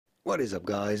What is up,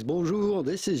 guys? Bonjour,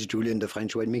 this is Julien, the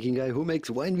French winemaking guy who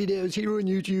makes wine videos here on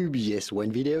YouTube. Yes,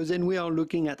 wine videos, and we are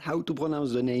looking at how to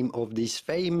pronounce the name of this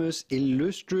famous,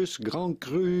 illustrious Grand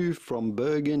Cru from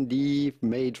Burgundy,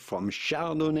 made from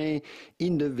Chardonnay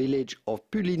in the village of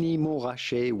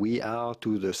Puligny-Montrachet. We are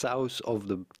to the south of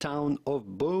the town of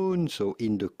Beaune, so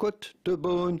in the Cote de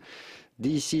Beaune.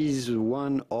 This is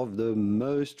one of the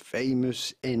most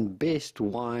famous and best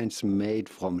wines made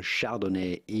from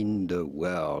Chardonnay in the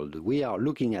world. We are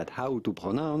looking at how to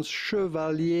pronounce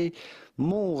Chevalier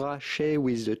Montrachet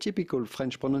with the typical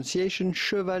French pronunciation,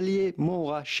 Chevalier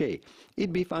Montrachet.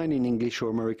 It'd be fine in English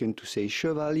or American to say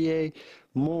Chevalier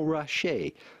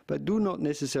Montrachet, but do not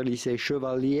necessarily say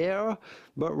Chevalier,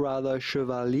 but rather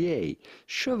Chevalier.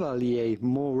 Chevalier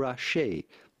Montrachet.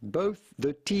 Both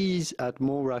the T's at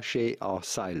Montrachet are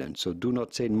silent, so do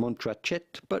not say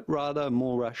Montrachet, but rather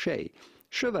Montrachet.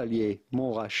 Chevalier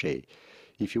Montrachet.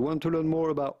 If you want to learn more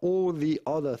about all the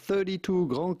other 32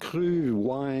 Grand Cru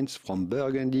wines from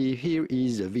Burgundy, here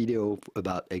is a video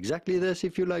about exactly this.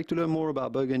 If you'd like to learn more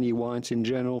about Burgundy wines in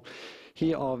general,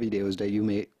 here are videos that you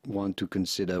may want to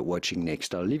consider watching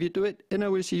next. I'll leave you to it, and I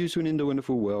will see you soon in the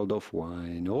wonderful world of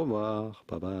wine. Au revoir.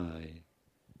 Bye-bye.